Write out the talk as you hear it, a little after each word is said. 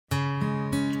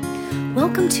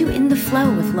Welcome to In the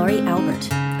Flow with Laurie Albert,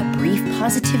 a brief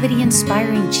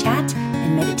positivity-inspiring chat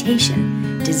and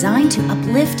meditation designed to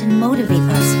uplift and motivate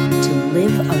us to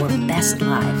live our best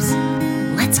lives.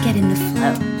 Let's get in the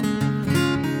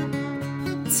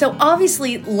flow. So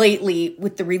obviously lately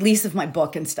with the release of my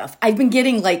book and stuff, I've been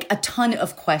getting like a ton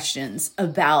of questions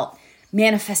about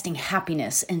manifesting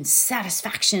happiness and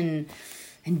satisfaction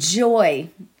and joy,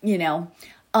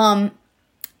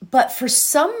 But for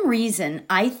some reason,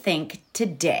 I think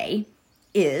today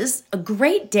is a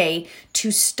great day to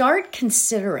start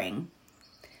considering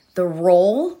the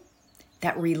role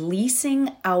that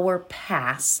releasing our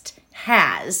past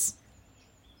has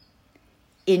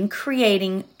in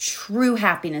creating true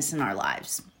happiness in our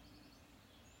lives.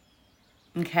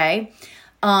 Okay?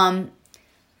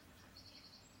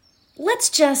 Let's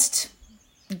just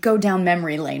go down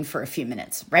memory lane for a few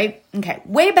minutes, right? Okay,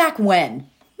 way back when.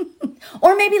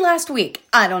 Or maybe last week,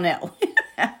 I don't know,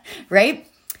 right?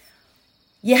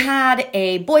 You had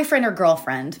a boyfriend or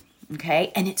girlfriend,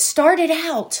 okay? And it started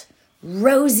out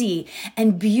rosy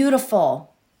and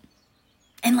beautiful.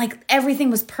 And like everything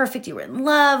was perfect. You were in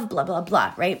love, blah, blah,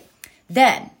 blah, right?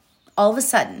 Then all of a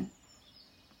sudden,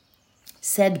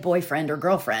 said boyfriend or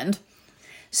girlfriend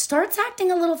starts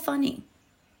acting a little funny.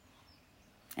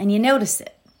 And you notice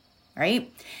it,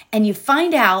 right? And you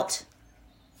find out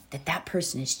that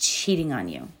person is cheating on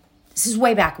you. This is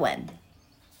way back when.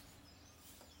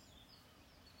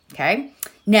 Okay?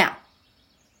 Now,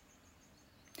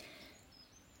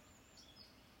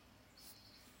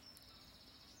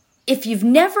 if you've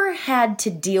never had to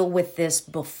deal with this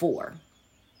before,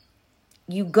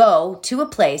 you go to a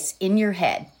place in your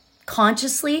head,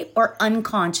 consciously or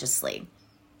unconsciously.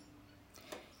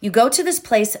 You go to this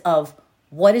place of,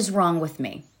 what is wrong with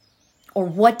me? Or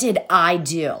what did I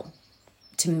do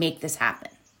to make this happen?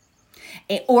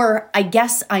 Or I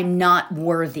guess I'm not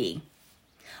worthy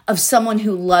of someone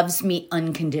who loves me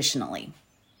unconditionally.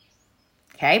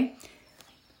 Okay?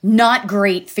 Not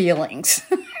great feelings,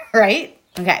 right?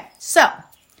 Okay, so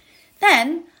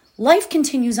then life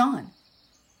continues on.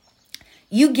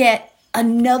 You get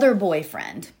another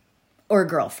boyfriend or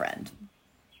girlfriend.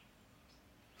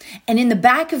 And in the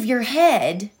back of your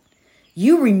head,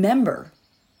 you remember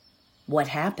what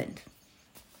happened.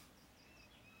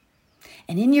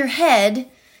 And in your head,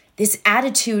 this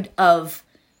attitude of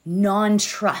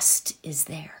non-trust is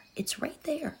there. It's right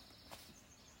there.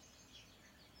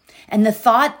 And the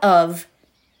thought of,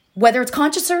 whether it's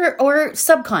conscious or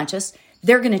subconscious,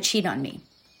 they're going to cheat on me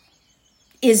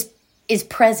is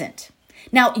present.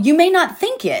 Now, you may not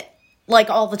think it like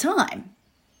all the time,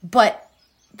 but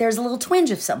there's a little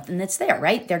twinge of something that's there,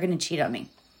 right? They're going to cheat on me,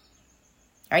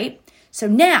 right? So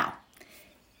now,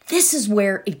 this is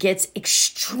where it gets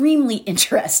extremely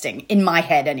interesting in my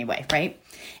head anyway, right?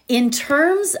 In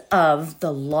terms of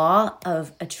the law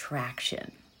of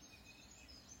attraction,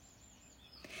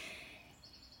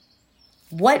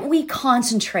 what we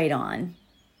concentrate on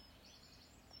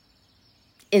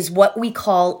is what we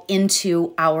call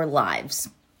into our lives.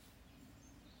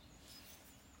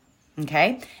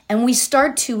 Okay? And we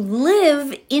start to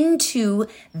live into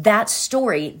that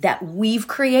story that we've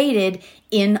created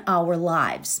in our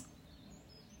lives.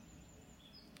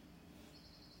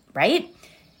 Right?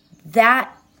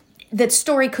 That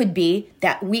story could be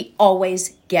that we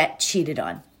always get cheated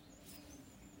on.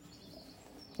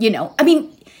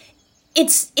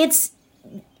 It's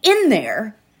in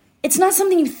there. It's not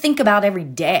something you think about every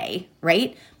day,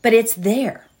 right? But it's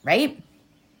there, right?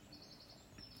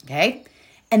 Okay?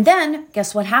 And then,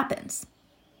 guess what happens?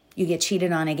 You get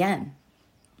cheated on again.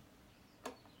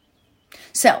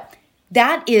 So,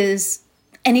 that is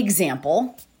an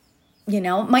example.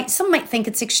 Some might think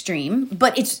it's extreme,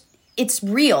 but it's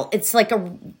real. It's like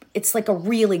a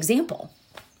real example,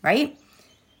 right?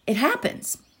 It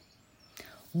happens.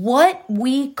 What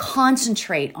we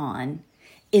concentrate on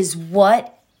is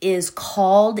what is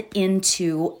called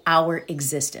into our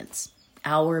existence,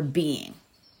 our being.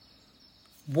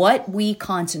 What we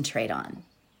concentrate on.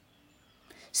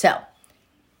 So,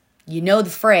 you know the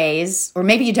phrase, or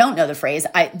maybe you don't know the phrase.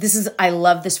 I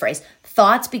love this phrase.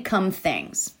 Thoughts become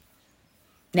things.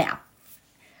 Now,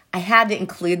 I had to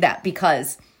include that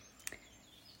because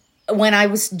when I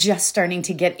was just starting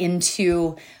to get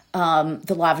into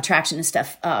the law of attraction and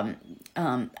stuff,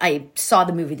 I saw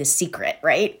the movie The Secret,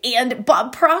 right? And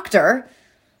Bob Proctor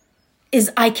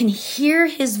I can hear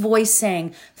his voice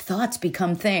saying, thoughts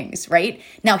become things, right?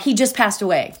 Now, he just passed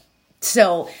away.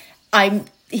 So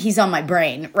he's on my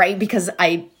brain, right? Because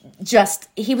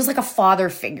he was like a father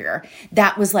figure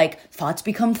that was like, thoughts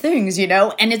become things,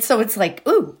 And it's like,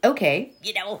 ooh, okay,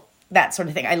 that sort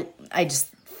of thing. I just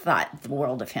thought the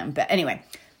world of him. But anyway,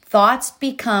 thoughts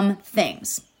become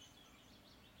things.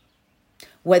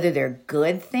 Whether they're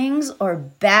good things or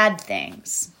bad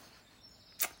things,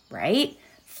 right?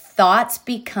 Thoughts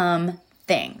become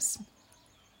things.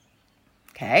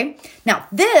 Okay? Now,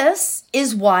 this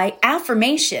is why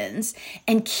affirmations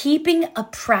and keeping a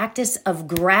practice of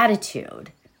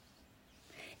gratitude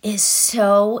is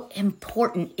so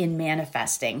important in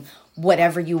manifesting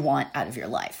whatever you want out of your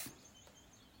life.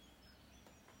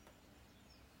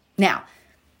 Now,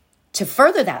 to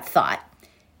further that thought,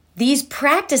 these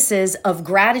practices of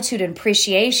gratitude and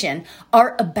appreciation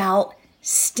are about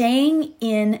staying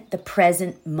in the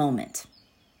present moment.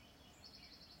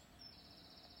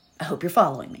 I hope you're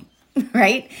following me,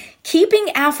 right? Keeping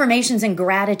affirmations and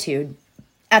gratitude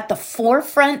at the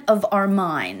forefront of our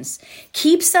minds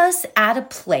keeps us at a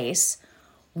place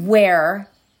where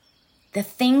the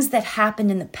things that happened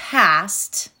in the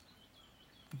past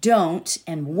don't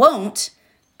and won't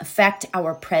affect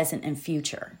our present and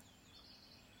future.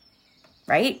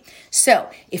 Right? So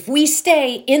if we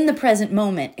stay in the present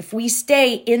moment, if we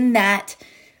stay in that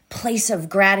place of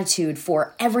gratitude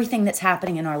for everything that's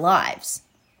happening in our lives,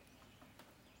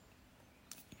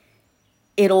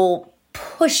 it'll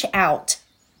push out,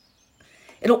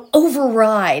 it'll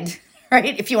override,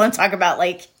 right? If you want to talk about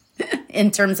like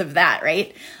in terms of that,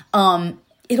 right?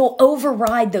 It'll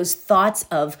override those thoughts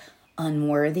of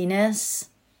unworthiness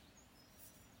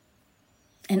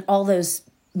and all those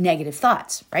negative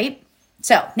thoughts, right?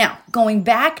 So now going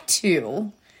back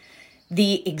to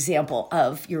the example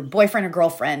of your boyfriend or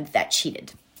girlfriend that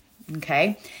cheated,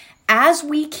 okay? As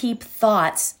we keep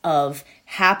thoughts of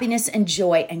happiness and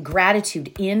joy and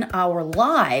gratitude in our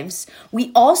lives,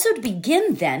 we also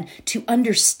begin then to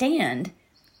understand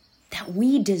that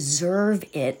we deserve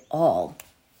it all.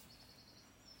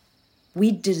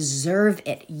 We deserve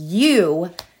it.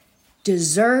 You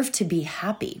deserve to be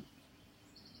happy.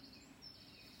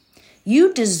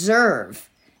 You deserve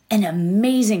an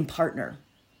amazing partner.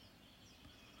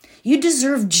 You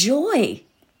deserve joy.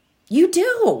 You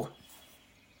do.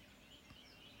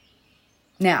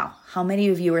 Now, how many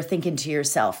of you are thinking to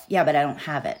yourself, yeah, but I don't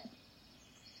have it?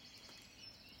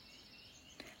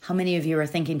 How many of you are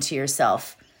thinking to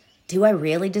yourself, do I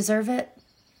really deserve it?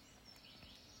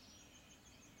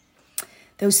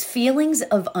 Those feelings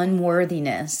of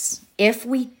unworthiness, if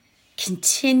we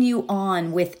continue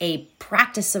on with a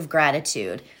practice of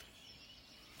gratitude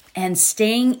and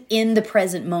staying in the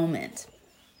present moment,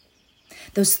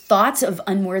 those thoughts of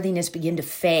unworthiness begin to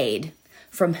fade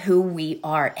from who we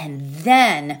are. And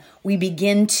then we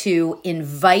begin to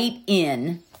invite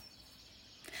in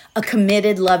a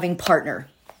committed, loving partner,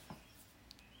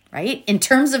 right? In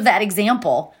terms of that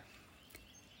example,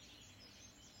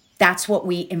 that's what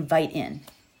we invite in.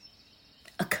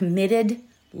 A committed,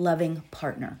 loving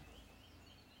partner.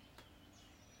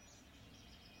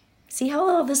 See how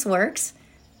all this works?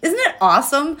 Isn't it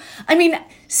awesome? I mean,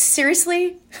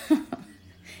 seriously,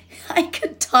 I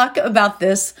could talk about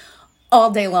this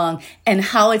all day long and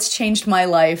how it's changed my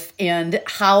life and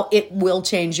how it will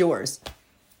change yours.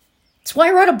 That's why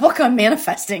I wrote a book on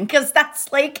manifesting, because that's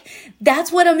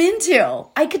what I'm into.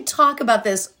 I could talk about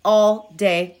this all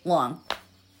day long.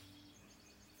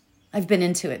 I've been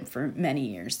into it for many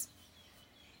years.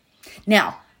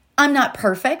 Now, I'm not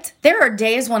perfect. There are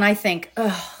days when I think,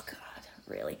 oh God,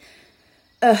 really?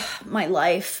 My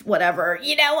life, whatever.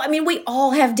 We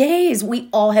all have days. We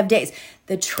all have days.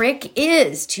 The trick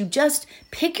is to just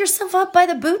pick yourself up by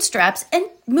the bootstraps and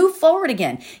move forward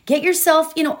again. Get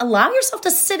yourself, allow yourself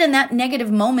to sit in that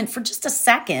negative moment for just a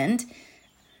second.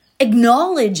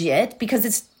 Acknowledge it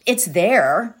because it's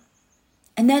there.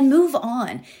 And then move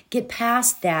on. Get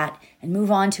past that and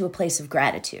move on to a place of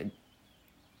gratitude.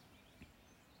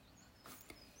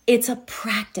 It's a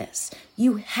practice.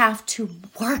 You have to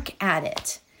work at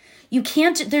it. You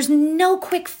can't, there's no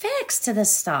quick fix to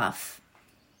this stuff.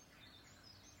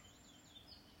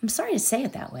 I'm sorry to say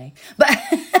it that way, but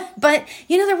there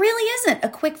really isn't a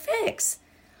quick fix.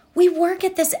 We work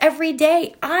at this every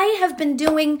day. I have been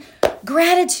doing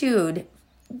gratitude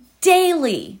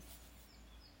daily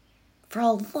for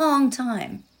a long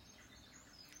time.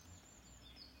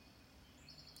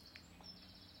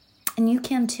 And you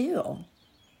can too.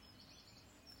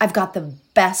 I've got the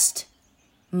best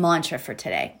mantra for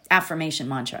today, affirmation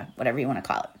mantra, whatever you want to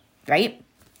call it, right?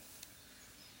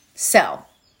 So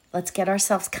let's get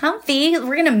ourselves comfy.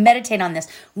 We're going to meditate on this.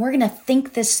 We're going to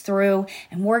think this through,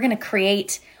 and we're going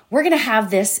to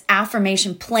have this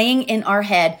affirmation playing in our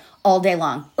head all day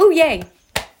long. Ooh, yay.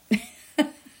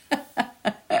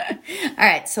 All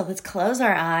right, so let's close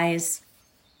our eyes.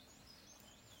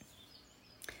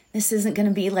 This isn't going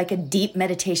to be like a deep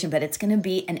meditation, but it's going to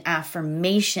be an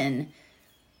affirmation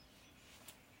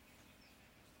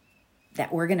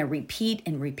that we're going to repeat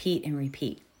and repeat and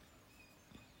repeat.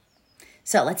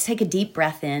 So let's take a deep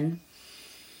breath in.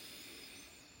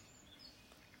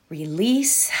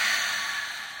 Release.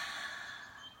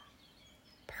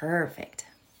 Perfect.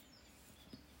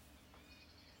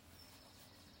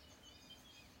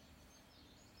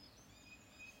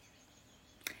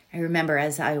 I remember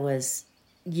as I was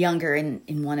younger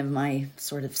in one of my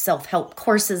sort of self-help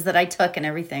courses that I took and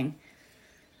everything,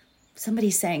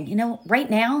 somebody saying, right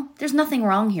now, there's nothing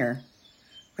wrong here.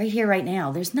 Right here, right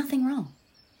now, there's nothing wrong.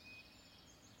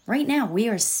 Right now, we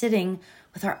are sitting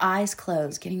with our eyes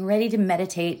closed, getting ready to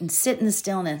meditate and sit in the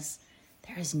stillness.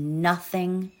 There is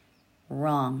nothing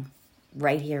wrong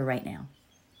right here, right now.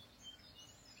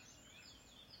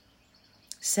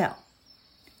 So,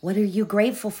 what are you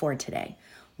grateful for today?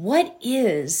 What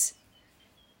is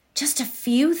just a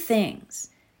few things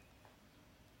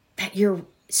that you're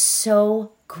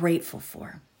so grateful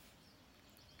for?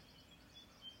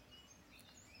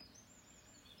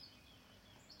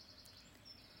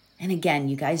 And again,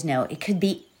 you guys know it could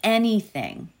be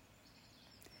anything.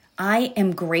 I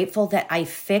am grateful that I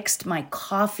fixed my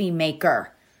coffee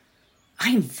maker. I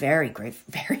am very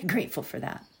grateful for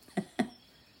that.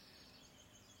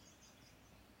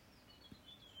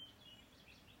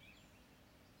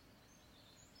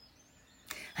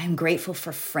 I am grateful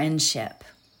for friendship.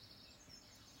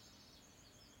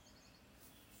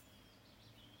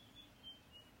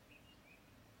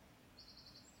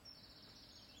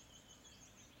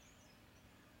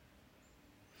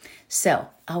 So,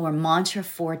 our mantra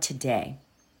for today.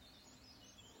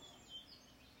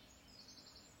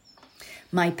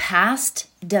 My past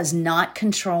does not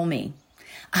control me.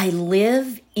 I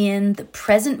live in the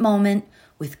present moment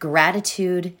with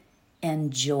gratitude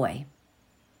and joy.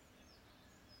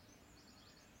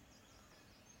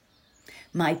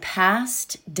 My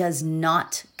past does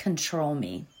not control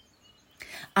me.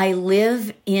 I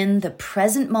live in the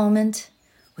present moment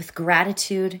with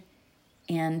gratitude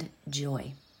and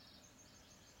joy.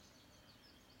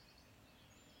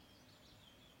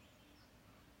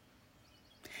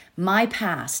 My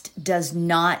past does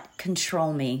not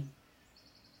control me.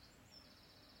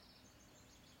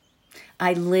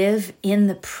 I live in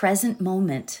the present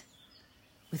moment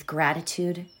with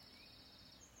gratitude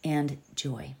and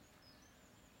joy.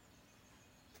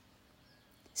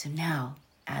 So now,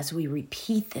 as we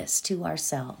repeat this to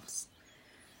ourselves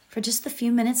for just the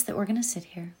few minutes that we're going to sit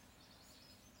here,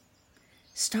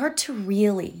 start to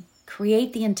really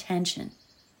create the intention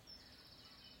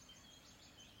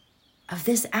of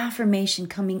this affirmation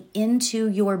coming into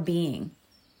your being.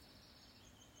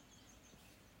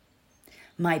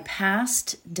 My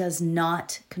past does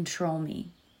not control me.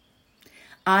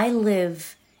 I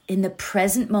live in the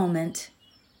present moment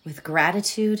with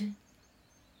gratitude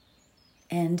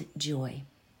and joy.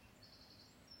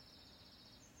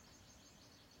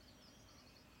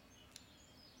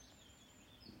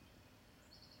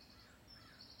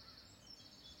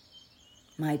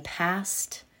 My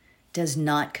past does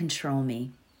not control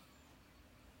me.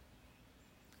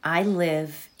 I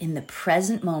live in the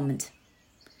present moment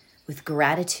with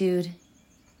gratitude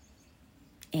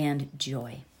and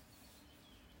joy.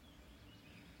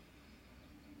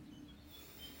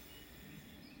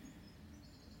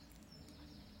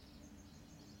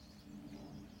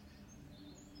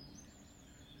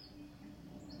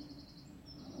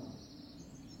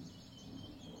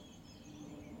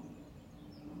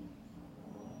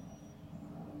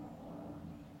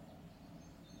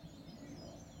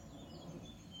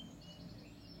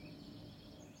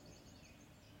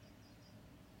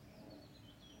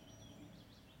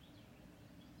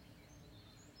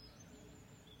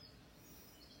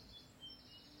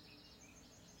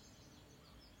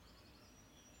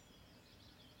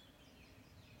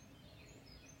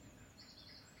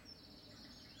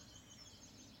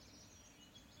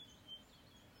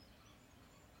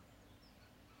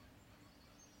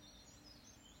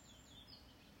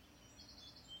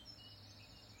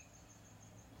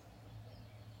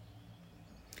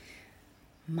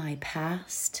 My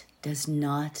past does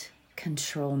not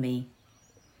control me.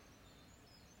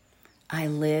 I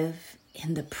live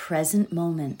in the present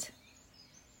moment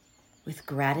with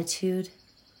gratitude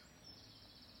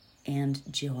and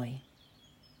joy.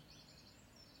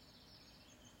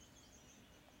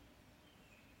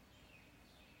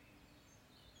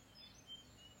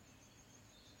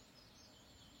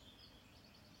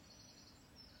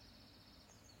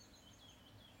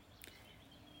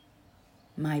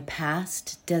 My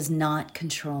past does not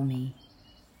control me.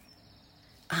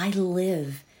 I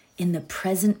live in the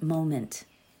present moment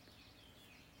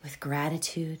with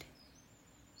gratitude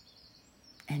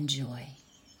and joy.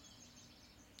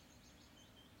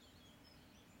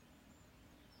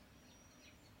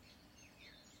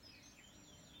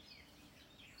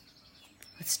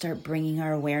 Let's start bringing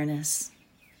our awareness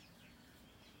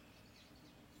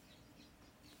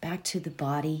back to the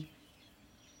body.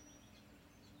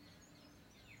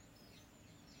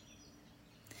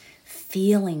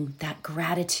 Feeling that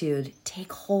gratitude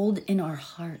take hold in our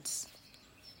hearts.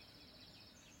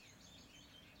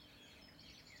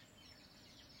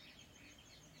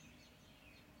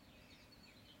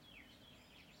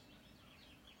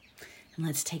 And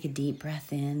let's take a deep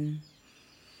breath in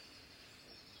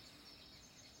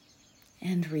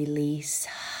and release.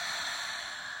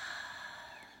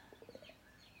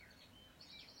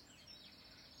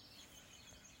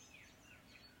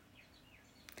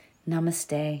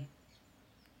 Namaste.